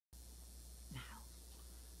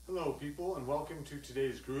Hello people, and welcome to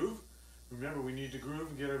today's groove. Remember, we need to groove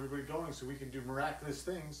and get everybody going so we can do miraculous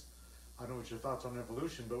things. I don't know what your thoughts on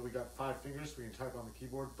evolution, but we got 5 fingers, we can type on the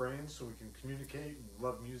keyboard, brains, so we can communicate and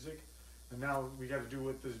love music. And now we got to do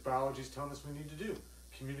what this biology is telling us we need to do.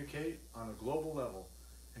 Communicate on a global level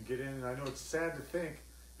and get in. And I know it's sad to think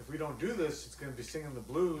if we don't do this, it's going to be singing the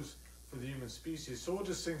blues for the human species. So we'll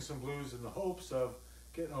just sing some blues in the hopes of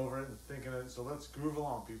getting over it and thinking of it. So let's groove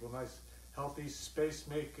along, people. Nice, healthy,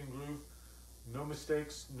 space-making groove. No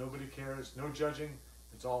mistakes, nobody cares, no judging.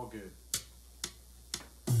 It's all good.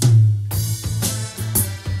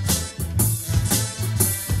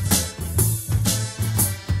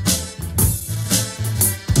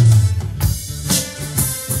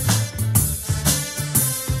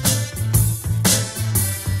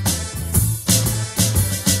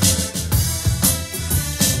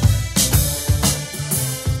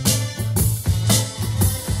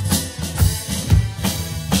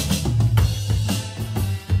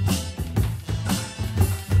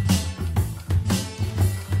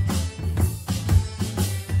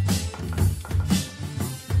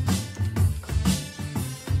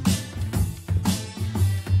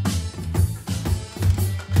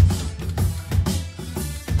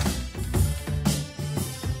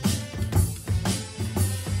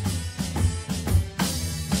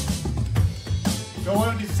 Don't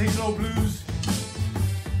want to be singing no blues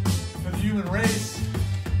for the human race.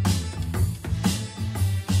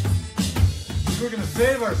 We're going to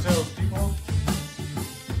save ourselves, people.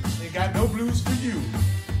 Ain't got no blues for you.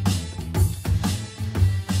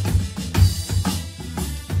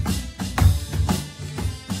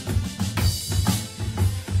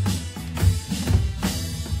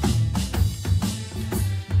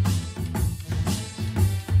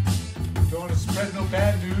 Don't want to spread no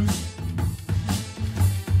bad news.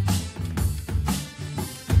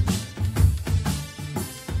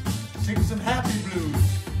 Sing some happy blues.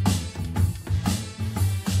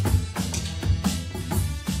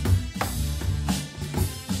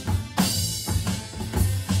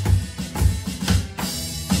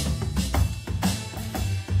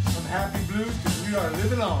 Some happy blues because we are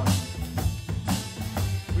living on.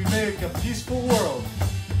 We make a peaceful world.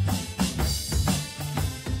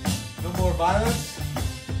 No more violence,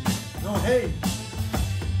 no hate.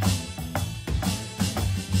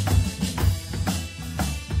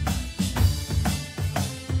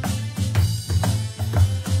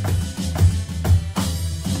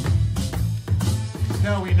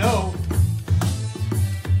 Now we know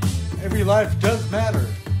every life does matter.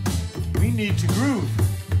 We need to groove.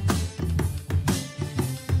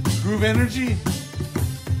 Groove energy,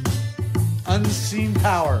 unseen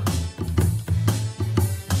power.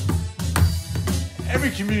 Every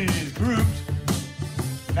community is grooved.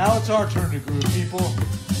 Now it's our turn to groove, people.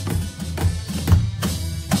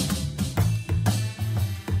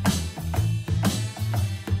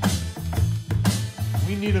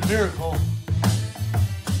 We need a miracle.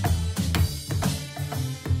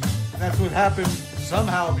 That's what happened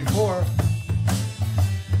somehow before.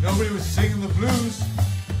 Nobody was singing the blues.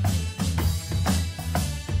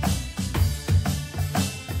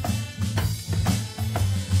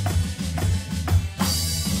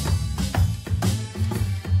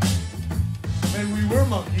 Maybe we were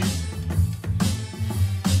monkeys.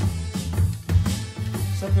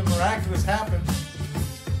 Something miraculous happened.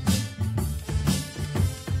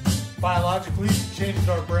 Biologically, it changed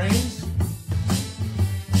our brains.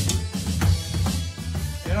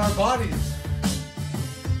 In our bodies,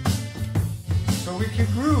 so we can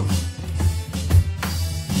groove.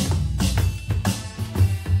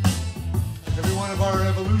 Every one of our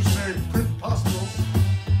evolutionary principles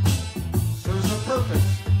serves a purpose.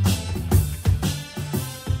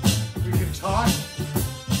 We can talk.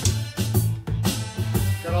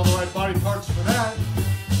 Got all the right body parts for that.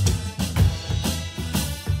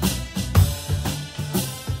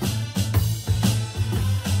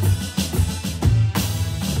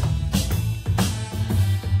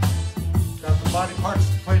 Body parts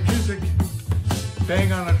to play music,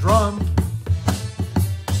 bang on a drum,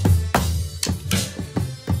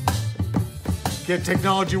 get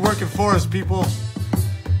technology working for us, people.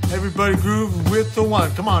 Everybody groove with the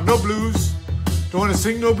one. Come on, no blues. Don't want to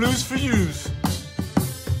sing no blues for yous.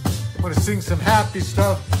 Want to sing some happy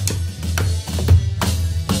stuff.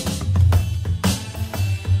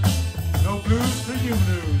 No blues for you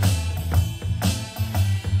blues.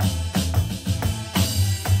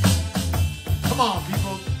 Come on,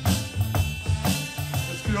 people.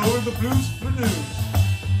 Let's get over the blues for news.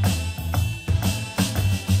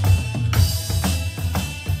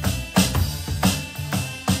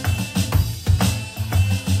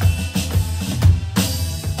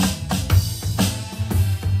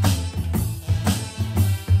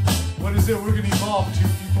 that we're going to evolve to,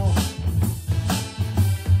 people.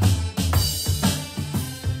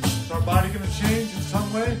 Is our body going to change in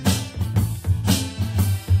some way?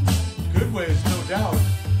 Good ways, no doubt.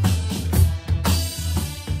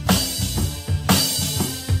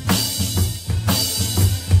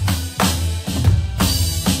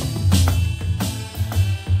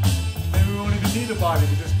 Maybe we won't even need a body,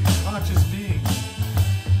 we'll just be conscious beings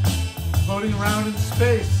floating around in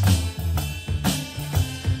space.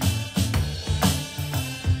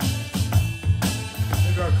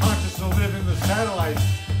 Maybe our consciousness will live in the satellites,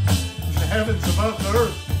 in the heavens above the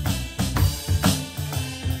earth.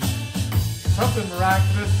 Something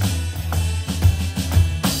miraculous.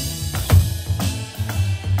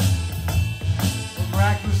 What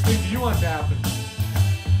miraculous thing do you want to happen?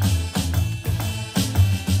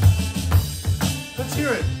 Let's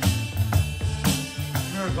hear it.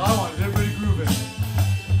 Miracle I want is everybody grooving.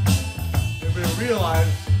 Everybody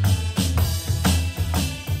realize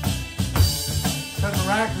something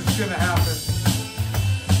miraculous is going to happen.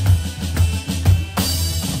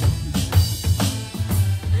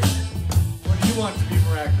 What do you want to be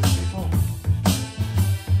miraculous, people?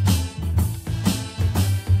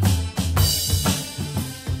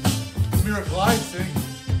 The miracle I sing.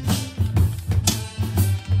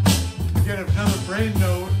 Get another brain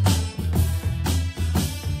node.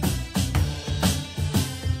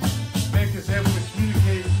 Make us able to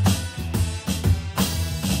communicate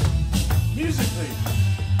musically.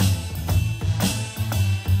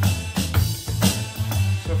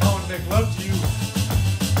 So if I want to make love to you,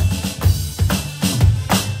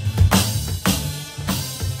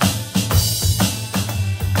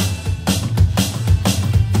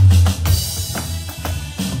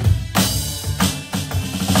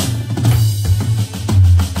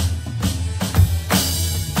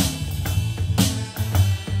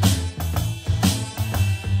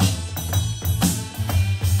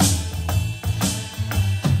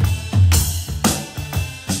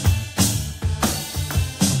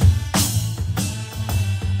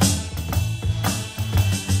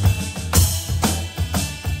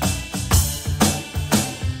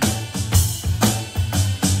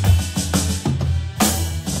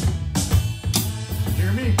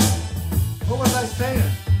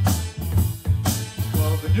 saying?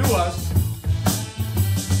 Well, the new us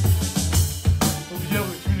will be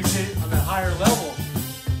able to communicate on a higher level.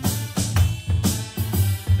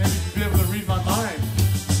 Maybe you'll be able to read my mind.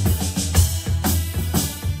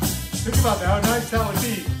 Think about that, how nice that would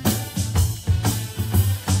be.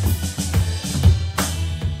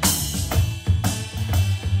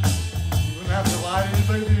 You wouldn't have to lie to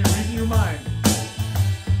anybody that you're reading your mind.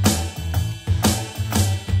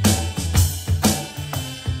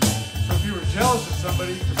 Jealous of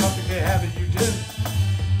somebody for something they had that you did,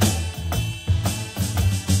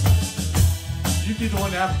 you'd be the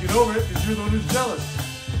one to have to get over it because you're the one who's jealous.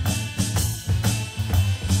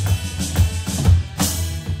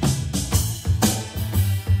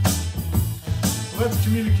 So let's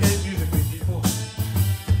communicate musically, people.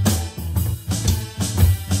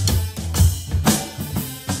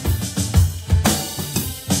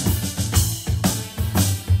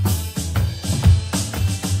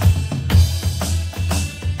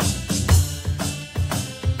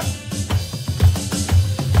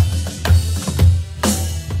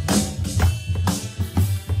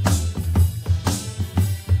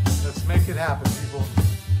 Happen, people.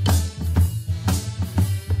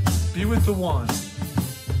 Be with the one.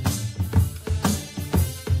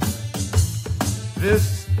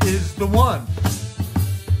 This is the one.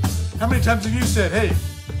 How many times have you said, hey,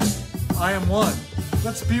 I am one.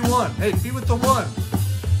 Let's be one. Hey, be with the one.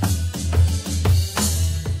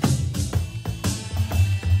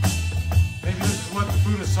 Maybe this is what the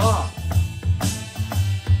Buddha saw.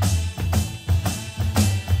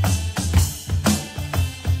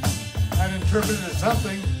 Interpret it as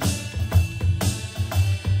something.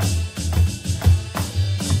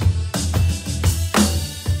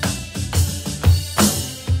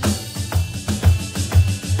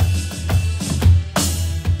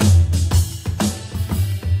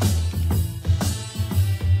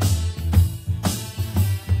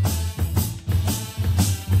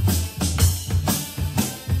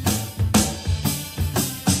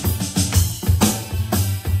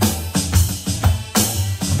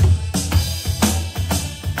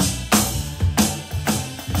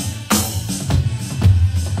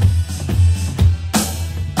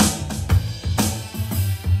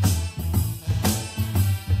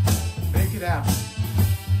 Happen.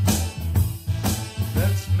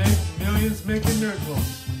 Let's make millions making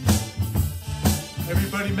miracles.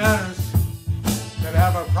 Everybody matters. Gotta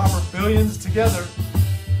have our proper billions together.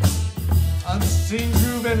 unseen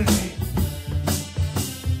groove energy.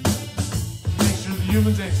 Make sure the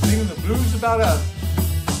humans ain't singing the blues about us.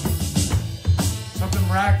 Something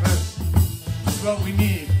miraculous is what we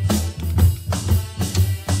need.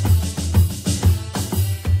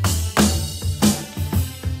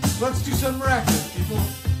 Let's do something miraculous, people.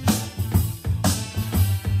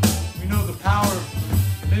 We know the power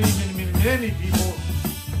of many people.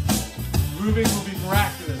 Grooving will be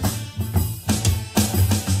miraculous.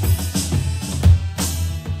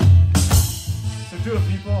 So do it,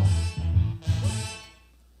 people.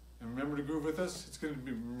 And remember to groove with us. It's going to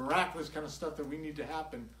be miraculous kind of stuff that we need to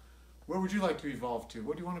happen. Where would you like to evolve to?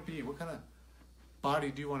 What do you want to be? What kind of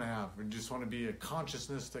body do you want to have? Or do you just want to be a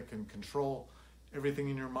consciousness that can control everything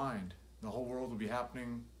in your mind? The whole world will be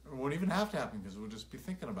happening. It won't even have to happen because we'll just be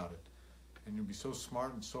thinking about it. And you'll be so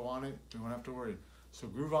smart and so on it, we won't have to worry. So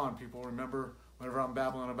groove on, people. Remember, whatever I'm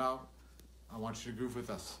babbling about, I want you to groove with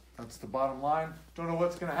us. That's the bottom line. Don't know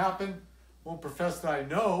what's going to happen. Won't profess that I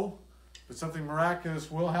know, but something miraculous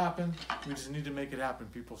will happen. We just need to make it happen,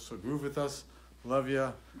 people. So groove with us. Love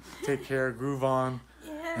ya. Take care. Groove on.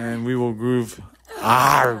 And we will groove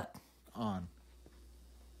on.